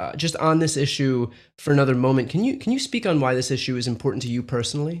first, just on this issue for another moment, can you speak on why this issue is important to you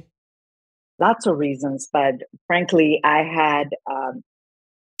personally? Lots of reasons, but frankly, I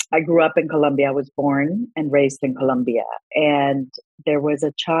grew up in Colombia. I was born and raised in Colombia, and there was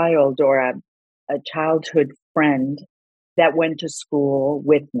a child or a childhood friend that went to school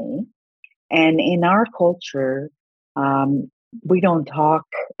with me, and in our culture, we don't talk.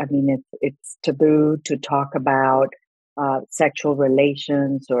 It's taboo to talk about sexual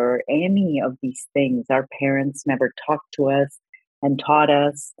relations or any of these things. Our parents never talked to us and taught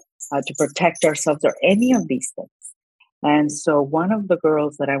us to protect ourselves or any of these things. And so one of the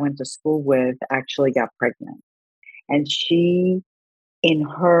girls that I went to school with actually got pregnant. And she, in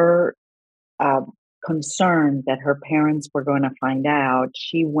her concern that her parents were going to find out,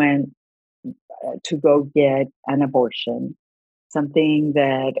 she went to go get an abortion, something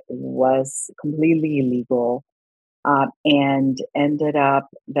that was completely illegal, and ended up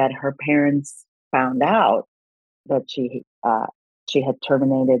that her parents found out that she had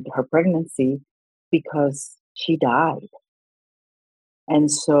terminated her pregnancy because she died.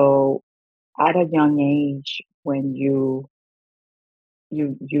 And so at a young age, when you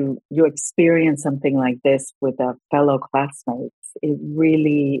experience something like this with a fellow classmates, it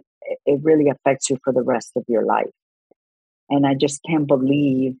really affects you for the rest of your life. And I just can't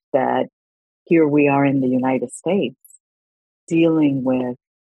believe that here we are in the United States dealing with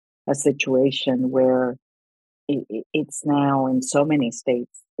a situation where it's now in so many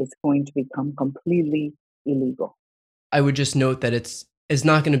states, it's going to become completely illegal. I would just note that it's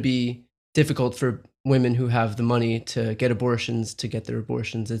not going to be difficult for women who have the money to get abortions to get their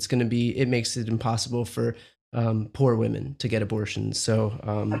abortions. It makes it impossible for poor women to get abortions. So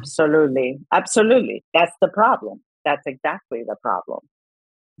absolutely. That's the problem. That's exactly the problem.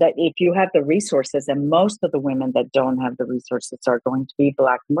 That if you have the resources, and most of the women that don't have the resources are going to be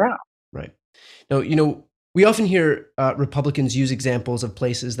Black and brown. Right. Now, we often hear Republicans use examples of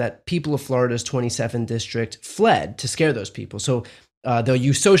places that people of Florida's 27th district fled to scare those people. So they'll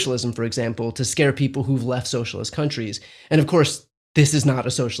use socialism, for example, to scare people who've left socialist countries. And of course, this is not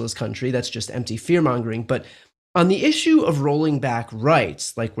a socialist country. That's just empty fear mongering. But on the issue of rolling back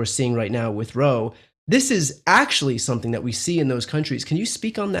rights, like we're seeing right now with Roe, this is actually something that we see in those countries. Can you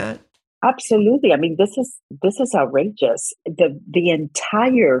speak on that? Absolutely. I mean, this is outrageous. The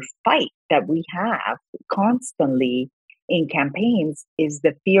entire fight that we have constantly in campaigns is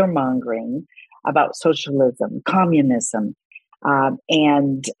the fear mongering about socialism, communism,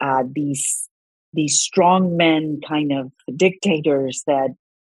 and these strong men kind of dictators that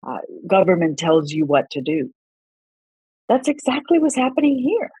government tells you what to do. That's exactly what's happening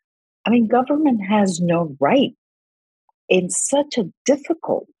here. I mean, government has no right in such a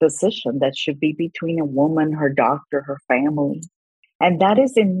difficult decision that should be between a woman, her doctor, her family. And that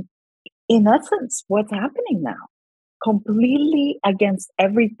is in essence what's happening now. Completely against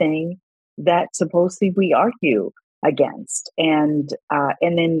everything that supposedly we argue against. And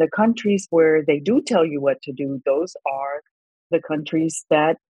in the countries where they do tell you what to do, those are the countries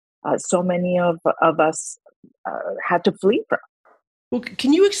that so many of us had to flee from. Well,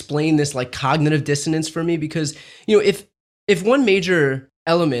 can you explain this like cognitive dissonance for me? Because, if one major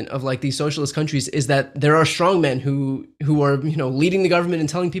element of like these socialist countries is that there are strong men who are, leading the government and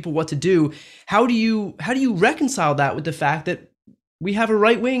telling people what to do, how do you reconcile that with the fact that we have a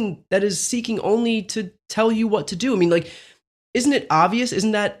right wing that is seeking only to tell you what to do? I mean, like, isn't it obvious?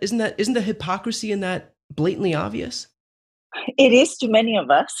 Isn't the hypocrisy in that blatantly obvious? It is to many of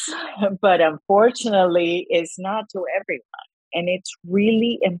us, but unfortunately, it's not to everyone. And it's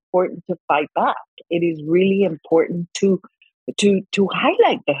really important to fight back. It is really important to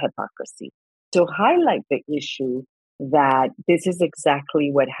highlight the hypocrisy, to highlight the issue that this is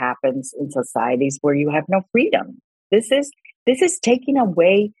exactly what happens in societies where you have no freedom. This is taking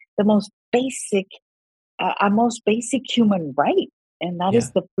away the most basic human right, and that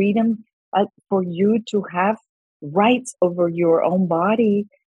is the freedom for you to have rights over your own body,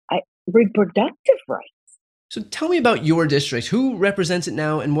 reproductive rights. So tell me about your district. Who represents it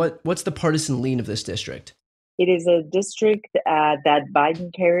now, and what's the partisan lean of this district? It is a district that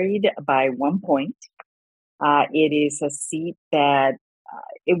Biden carried by 1 point. It is a seat that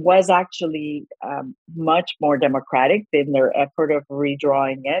it was actually much more Democratic in their effort of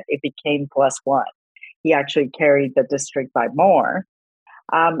redrawing it. It became +1. He actually carried the district by more.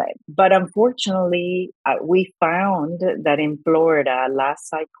 But unfortunately, we found that in Florida last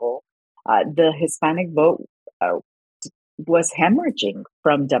cycle, the Hispanic vote was hemorrhaging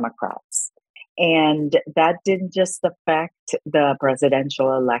from Democrats. And that didn't just affect the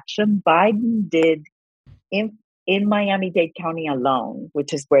presidential election. Biden did in Miami-Dade County alone,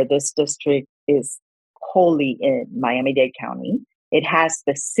 which is where this district is wholly in Miami-Dade County. It has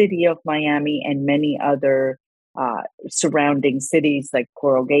the city of Miami and many other surrounding cities like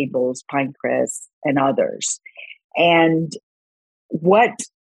Coral Gables, Pinecrest, and others. And what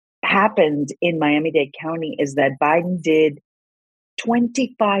happened in Miami-Dade County is that Biden did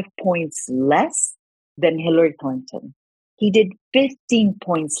 25 points less than Hillary Clinton. He did 15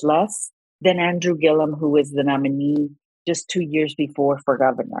 points less than Andrew Gillum, who was the nominee just 2 years before for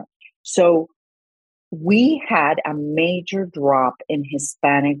governor. So we had a major drop in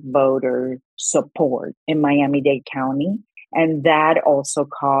Hispanic voter support in Miami-Dade County, and that also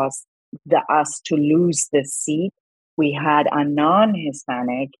caused us to lose this seat. We had a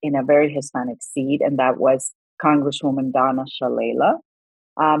non-Hispanic in a very Hispanic seat, and that was Congresswoman Donna Shalala,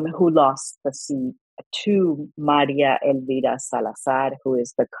 who lost the seat to Maria Elvira Salazar, who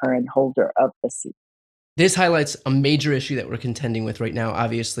is the current holder of the seat. This highlights a major issue that we're contending with right now.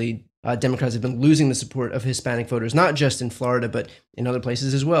 Obviously, Democrats have been losing the support of Hispanic voters, not just in Florida, but in other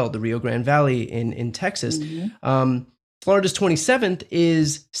places as well, the Rio Grande Valley in Texas. Mm-hmm. Florida's 27th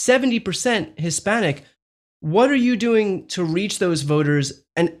is 70% Hispanic. What are you doing to reach those voters?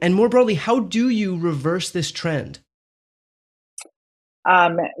 And more broadly, how do you reverse this trend?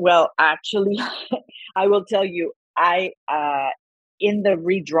 Well, actually, I will tell you, in the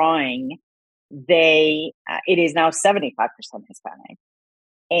redrawing, it is now 75% Hispanic.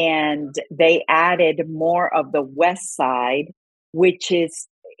 And they added more of the West Side, which is,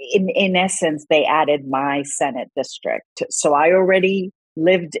 in essence, they added my Senate district. So I already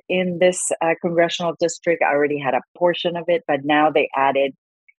lived in this congressional district. I already had a portion of it, but now they added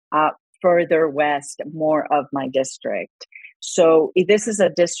further west more of my district. So this is a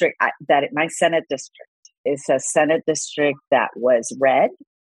district my Senate district is a Senate district that was red.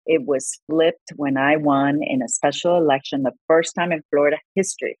 It was flipped when I won in a special election, the first time in Florida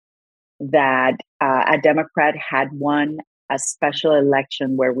history that a Democrat had won a special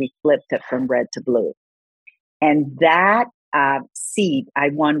election where we flipped it from red to blue. And that seat, I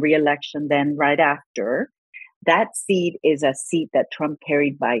won re-election then right after. That seat is a seat that Trump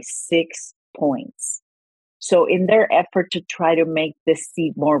carried by 6 points. So in their effort to try to make this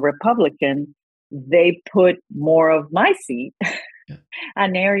seat more Republican, they put more of my seat,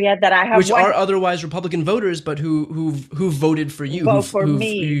 an area that I have, which are otherwise Republican voters, but who voted for you,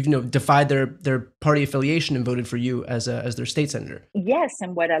 who've defied their party affiliation and voted for you as their state senator. Yes,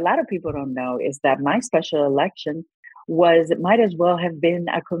 and what a lot of people don't know is that my special election might as well have been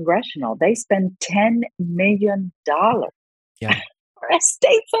a congressional. They spent $10 million for a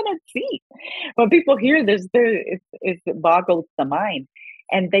state senate seat. When people hear this, it boggles the mind.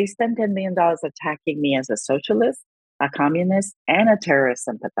 And they spent $10 million attacking me as a socialist, a communist, and a terrorist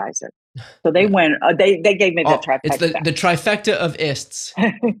sympathizer. So they went. They gave me the trifecta. It's the trifecta of ists.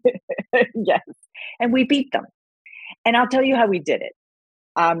 Yes, and we beat them. And I'll tell you how we did it.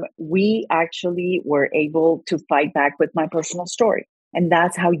 We actually were able to fight back with my personal story. And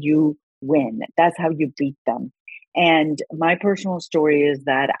that's how you win. That's how you beat them. And my personal story is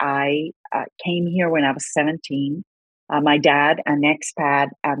that I came here when I was 17. My dad, an expat,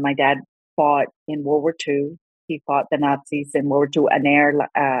 my dad fought in World War II. He fought the Nazis in World War II,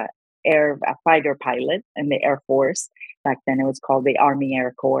 a fighter pilot in the Air Force. Back then it was called the Army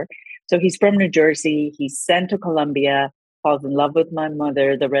Air Corps. So he's from New Jersey. He's sent to Colombia, falls in love with my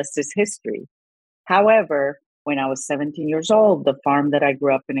mother. The rest is history. However, when I was 17 years old, the farm that I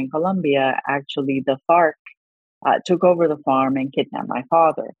grew up in Colombia, actually the FARC took over the farm and kidnapped my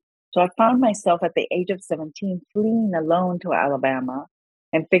father. So I found myself at the age of 17 fleeing alone to Alabama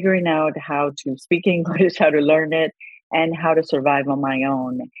and figuring out how to speak English, how to learn it, and how to survive on my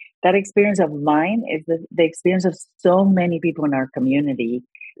own. That experience of mine is the experience of so many people in our community.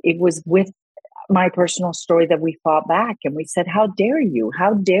 It was with my personal story that we fought back and we said, how dare you?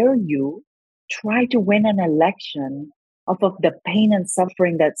 How dare you try to win an election off of the pain and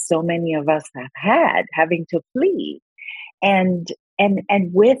suffering that so many of us have had, having to flee? And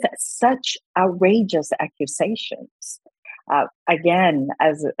with such outrageous accusations. Again,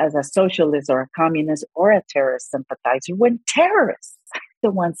 as a socialist or a communist or a terrorist sympathizer, when terrorists are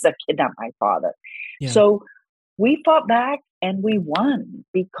the ones that kidnapped my father. Yeah. So we fought back and we won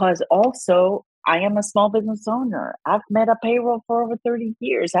because also I am a small business owner. I've met a payroll for over 30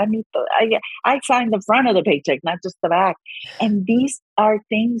 years. I signed the front of the paycheck, not just the back. And these are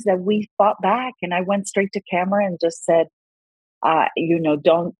things that we fought back. And I went straight to camera and just said,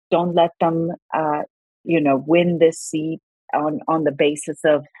 don't let them, win this seat on the basis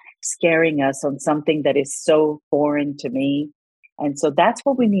of scaring us on something that is so foreign to me. And so that's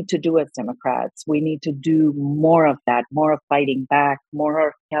what we need to do as Democrats. We need to do more of that, more of fighting back, more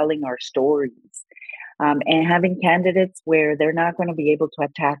of telling our stories, and having candidates where they're not going to be able to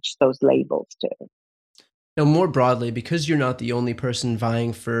attach those labels to. Now, more broadly, because you're not the only person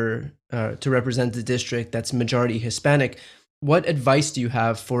vying for to represent the district that's majority Hispanic, what advice do you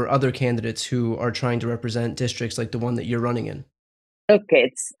have for other candidates who are trying to represent districts like the one that you're running in? Look,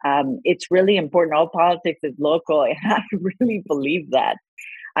 it's really important. All politics is local, and I really believe that.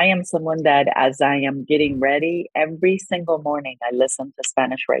 I am someone that, as I am getting ready, every single morning I listen to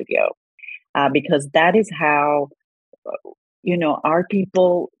Spanish radio because that is how, our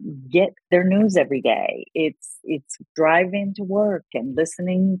people get their news every day. It's driving to work and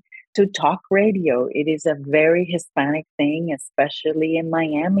listening to talk radio. It is a very Hispanic thing, especially in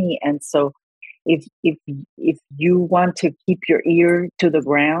Miami. And so if you want to keep your ear to the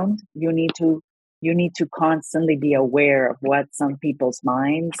ground, you need to constantly be aware of what's on people's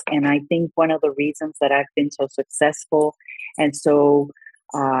minds. And I think one of the reasons that I've been so successful and so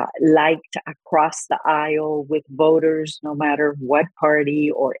liked across the aisle with voters, no matter what party,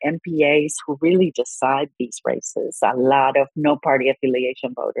 or MPAs who really decide these races, a lot of no party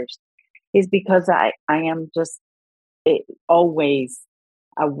affiliation voters, is because I am just always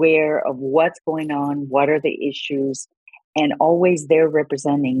aware of what's going on, what are the issues, and always there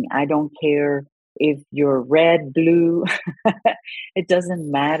representing. I don't care if you're red, blue, it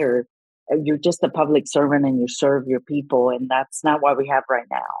doesnreally doesn't. You're just a public servant and you serve your people. And that's not what we have right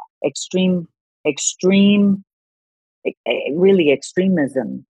now. Really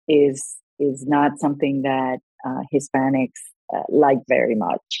extremism is not something that Hispanics like very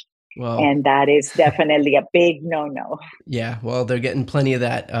much. Well, and that is definitely a big no-no. Yeah, well, they're getting plenty of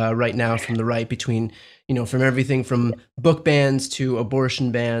that right now from the right between from everything from book bans to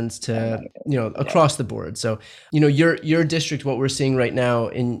abortion bans to, across the board. So, your district, what we're seeing right now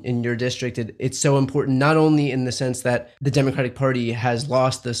in your district, it's so important, not only in the sense that the Democratic Party has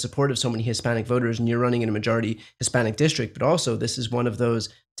lost the support of so many Hispanic voters and you're running in a majority Hispanic district, but also this is one of those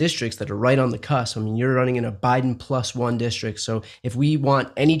districts that are right on the cusp. I mean, you're running in a Biden +1 district. So if we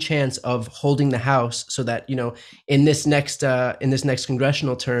want any chance of holding the House so that, in this next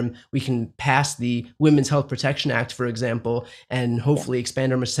congressional term, we can pass the Women's Health Protection Act, for example, and hopefully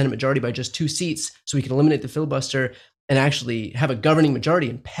expand our Senate majority by just 2 seats so we can eliminate the filibuster and actually have a governing majority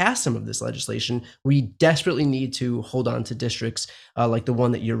and pass some of this legislation, we desperately need to hold on to districts like the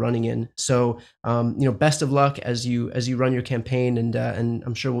one that you're running in. So, best of luck as you run your campaign, and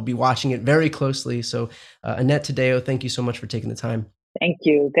I'm sure we'll be watching it very closely. So, Annette Taddeo, thank you so much for taking the time. Thank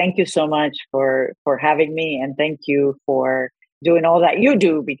you so much for having me, and thank you for doing all that you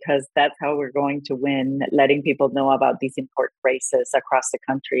do, because that's how we're going to win, letting people know about these important races across the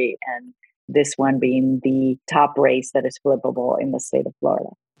country, and this one being the top race that is flippable in the state of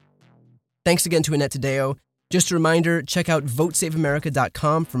Florida. Thanks again to Annette Taddeo. Just a reminder, check out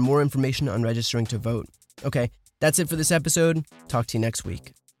votesaveamerica.com for more information on registering to vote. Okay, that's it for this episode. Talk to you next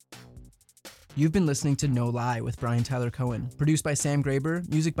week. You've been listening to No Lie with Brian Tyler Cohen, produced by Sam Graber,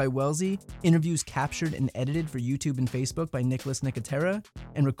 music by Wellesley, interviews captured and edited for YouTube and Facebook by Nicholas Nicotera,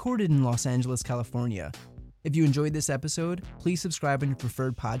 and recorded in Los Angeles, California. If you enjoyed this episode, please subscribe on your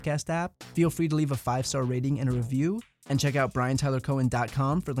preferred podcast app. Feel free to leave a 5-star rating and a review, and check out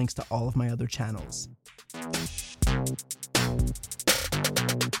briantylercohen.com for links to all of my other channels.